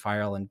academic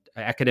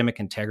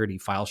integrity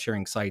file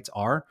sharing sites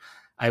are,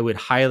 I would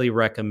highly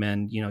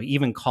recommend,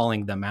 even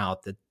calling them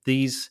out that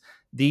these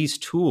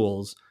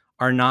tools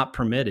are not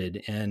permitted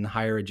in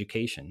higher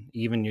education,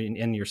 even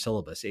in your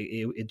syllabus.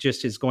 It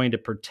just is going to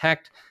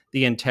protect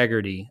the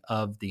integrity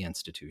of the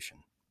institution.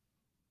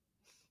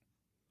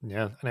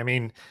 Yeah, and I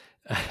mean,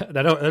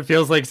 that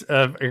feels like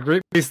a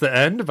great place to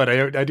end. But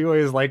I do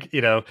always like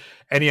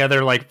any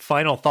other like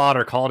final thought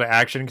or call to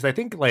action, because I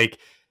think like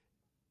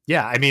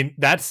yeah, I mean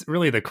that's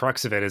really the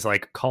crux of it, is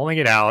like calling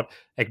it out,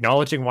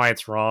 acknowledging why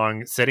it's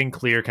wrong, setting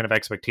clear kind of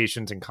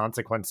expectations and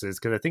consequences.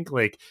 Because I think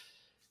like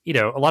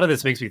a lot of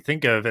this makes me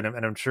think of, and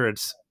I'm sure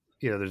it's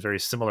there's very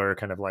similar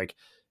kind of like,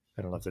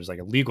 I don't know if there's like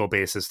a legal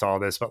basis to all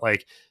this, but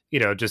like,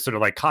 just sort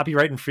of like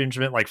copyright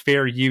infringement, like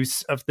fair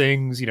use of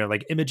things,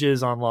 like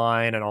images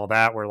online and all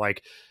that, where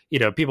like,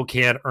 people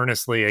can't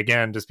earnestly,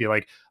 again, just be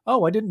like,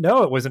 oh, I didn't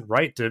know it wasn't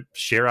right to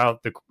share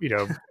out the,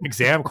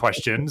 exam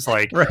questions.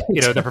 Like, Right.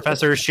 The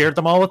professor shared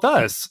them all with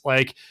us.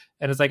 Like,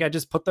 and it's like, I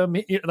just put them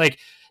like,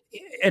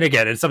 and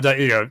again, and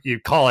sometimes you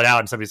call it out,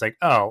 and somebody's like,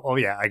 "Oh,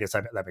 yeah, I guess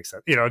that makes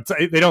sense."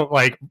 They don't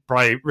like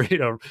probably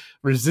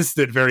resist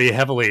it very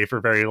heavily for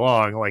very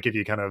long. Like if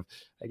you kind of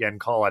again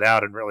call it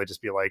out and really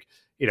just be like,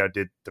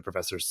 did the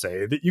professor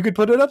say that you could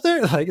put it up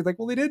there? Like,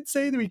 well, they did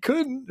say that we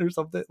couldn't or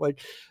something.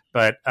 Like,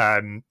 but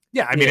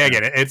yeah, I mean,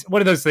 again, it's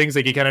one of those things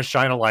like you kind of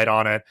shine a light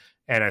on it,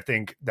 and I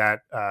think that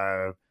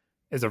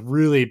is a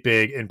really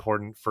big,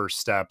 important first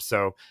step.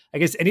 So I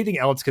guess anything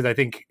else, because I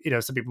think,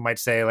 some people might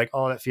say like,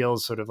 oh, that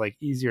feels sort of like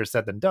easier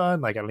said than done.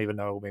 Like, I don't even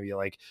know maybe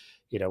like,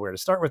 where to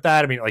start with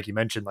that. I mean, like you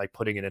mentioned, like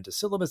putting it into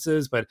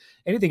syllabuses, but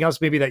anything else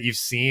maybe that you've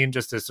seen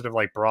just as sort of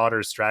like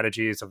broader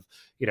strategies of,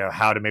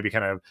 how to maybe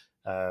kind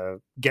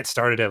of get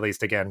started, at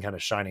least again, kind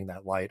of shining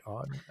that light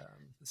on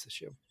this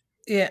issue.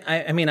 Yeah,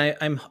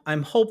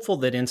 I'm hopeful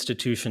that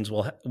institutions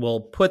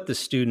will put the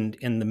student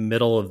in the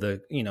middle of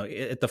the,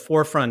 at the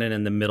forefront and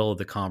in the middle of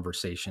the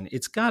conversation.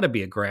 It's got to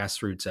be a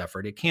grassroots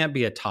effort. It can't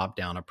be a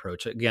top-down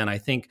approach. Again, I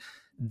think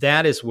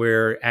that is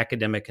where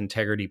academic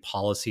integrity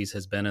policies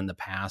has been in the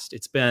past.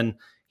 It's been,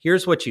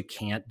 here's what you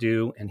can't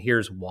do and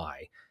here's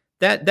why.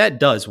 That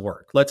does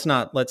work. Let's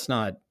not,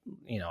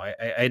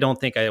 I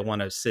don't think I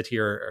want to sit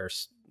here or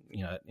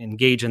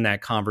engage in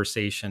that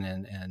conversation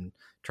and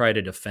try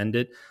to defend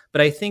it. But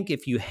I think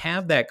if you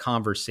have that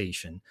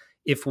conversation,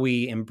 if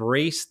we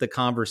embrace the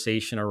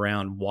conversation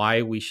around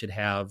why we should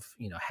have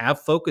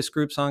focus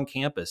groups on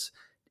campus,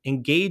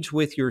 engage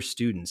with your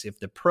students. If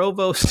the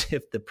provost,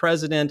 if the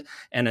president,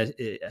 and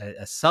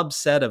a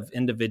subset of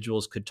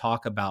individuals could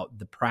talk about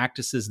the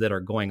practices that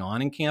are going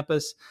on in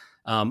campus,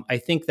 I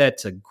think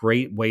that's a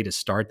great way to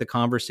start the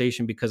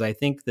conversation, because I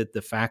think that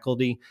the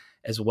faculty,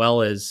 as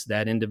well as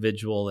that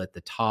individual at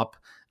the top,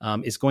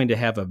 is going to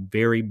have a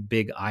very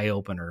big eye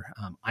opener.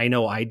 I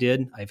know I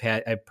did.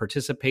 I've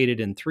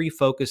participated in 3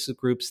 focus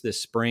groups this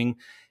spring,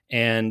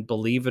 and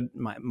believe it,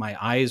 my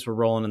eyes were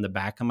rolling in the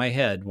back of my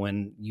head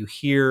when you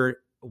hear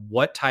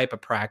what type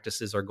of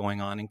practices are going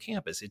on in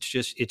campus.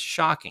 It's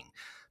shocking.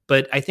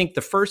 But I think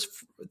the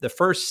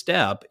first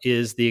step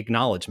is the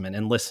acknowledgement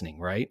and listening,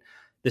 right?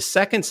 The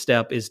second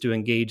step is to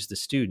engage the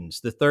students.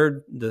 The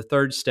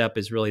third step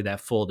is really that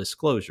full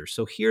disclosure.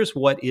 So here's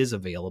what is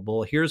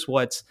available. Here's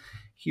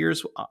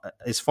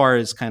as far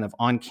as kind of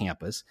on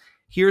campus,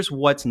 here's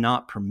what's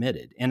not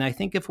permitted. And I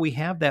think if we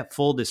have that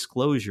full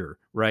disclosure,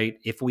 right?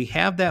 If we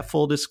have that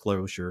full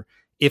disclosure,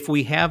 if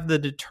we have the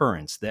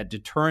deterrence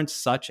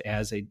such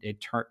as a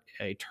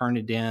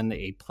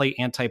Turnitin,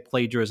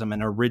 anti-plagiarism,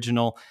 an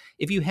original,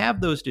 if you have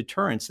those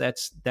deterrents,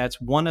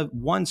 that's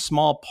one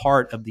small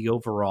part of the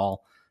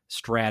overall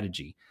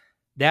strategy.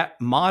 That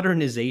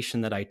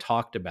modernization that I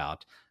talked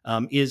about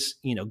is,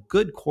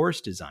 good course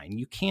design.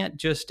 You can't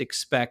just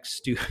expect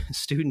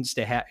students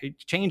to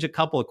change a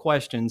couple of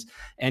questions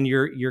and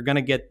you're going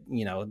to get,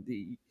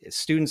 the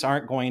students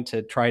aren't going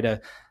to try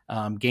to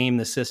game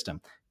the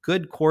system.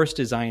 Good course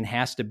design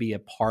has to be a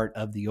part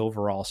of the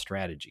overall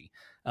strategy.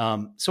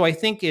 So I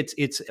think it's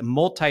a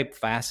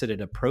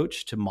multifaceted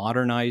approach to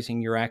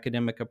modernizing your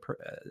academic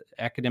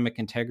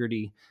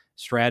integrity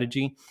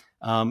strategy.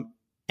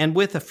 And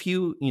with a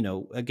few,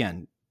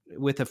 again,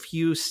 with a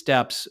few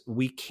steps,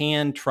 we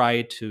can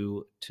try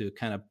to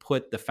kind of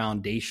put the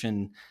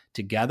foundation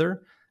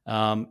together.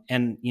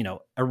 And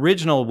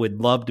Original would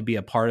love to be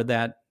a part of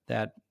that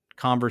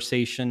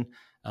conversation.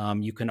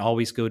 You can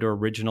always go to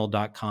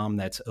original.com.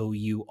 That's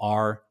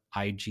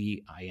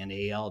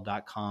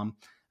OURIGINAL.com.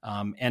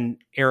 And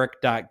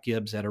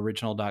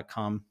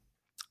eric.gibbs@original.com.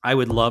 I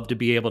would love to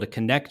be able to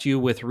connect you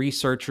with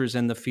researchers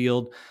in the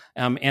field.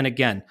 And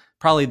again,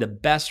 probably the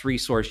best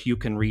resource you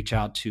can reach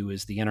out to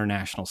is the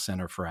International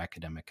Center for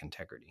Academic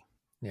Integrity.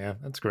 Yeah,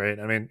 that's great.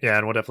 I mean, yeah,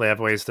 and we'll definitely have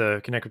ways to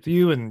connect with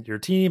you and your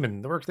team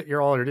and the work that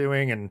you're all are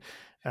doing. And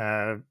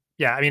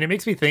yeah, I mean, it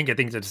makes me think, I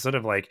think to sort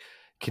of like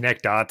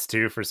connect dots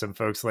too for some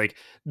folks. Like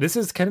this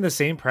is kind of the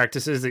same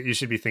practices that you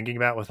should be thinking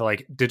about with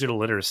like digital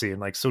literacy and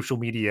like social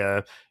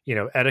media,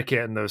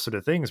 etiquette and those sort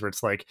of things where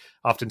it's like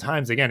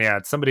oftentimes, again, yeah,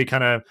 it's somebody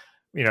kind of,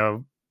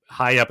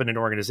 high up in an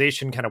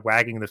organization kind of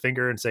wagging the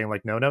finger and saying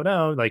like, no,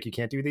 like you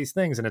can't do these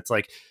things. And it's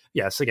like,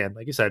 yes, again,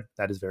 like you said,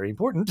 that is very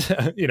important,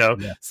 Yeah.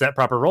 set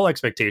proper role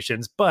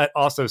expectations, but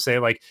also say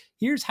like,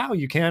 here's how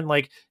you can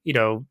like,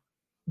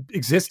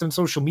 exist on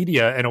social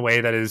media in a way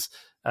that is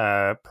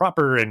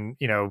proper and,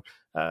 you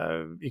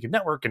can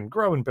network and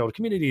grow and build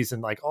communities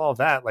and like all of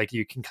that. Like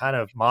you can kind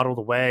of model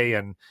the way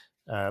and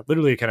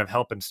literally kind of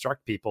help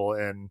instruct people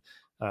in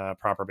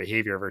proper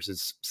behavior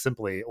versus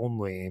simply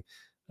only,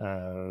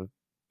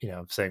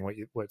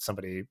 saying what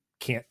somebody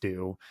can't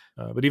do.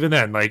 But even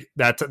then, like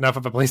that's enough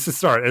of a place to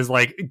start is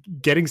like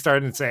getting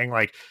started and saying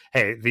like,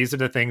 hey, these are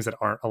the things that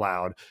aren't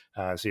allowed.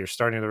 So you're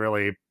starting to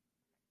really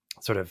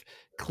sort of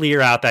clear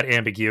out that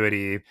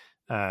ambiguity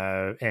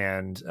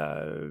and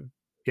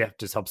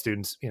just help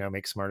students,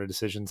 make smarter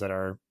decisions that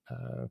are,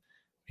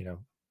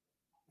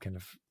 kind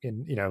of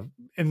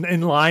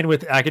in line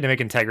with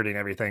academic integrity and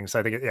everything. So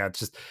I think, it's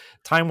just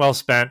time well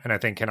spent, and I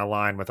think can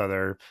align with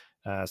other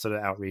sort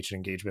of outreach and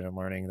engagement and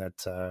learning that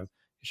you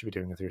should be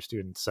doing with your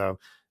students. So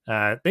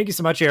thank you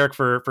so much, Eric,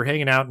 for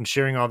hanging out and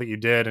sharing all that you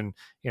did, and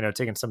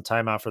taking some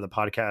time out for the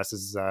podcast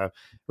is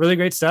really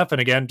great stuff. And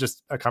again,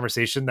 just a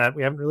conversation that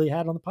we haven't really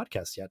had on the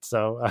podcast yet.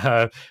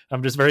 So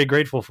I'm just very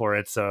grateful for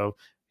it. So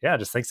yeah,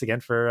 just thanks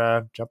again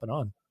for jumping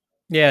on.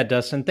 Yeah,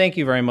 Dustin, thank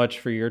you very much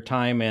for your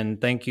time,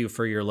 and thank you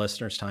for your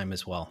listeners' time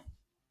as well.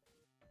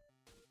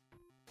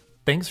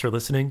 Thanks for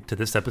listening to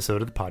this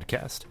episode of the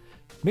podcast.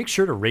 Make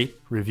sure to rate,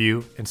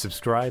 review, and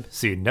subscribe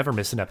so you never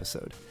miss an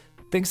episode.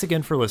 Thanks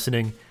again for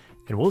listening,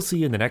 and we'll see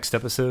you in the next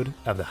episode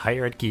of the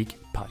Higher Ed Geek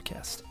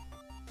podcast.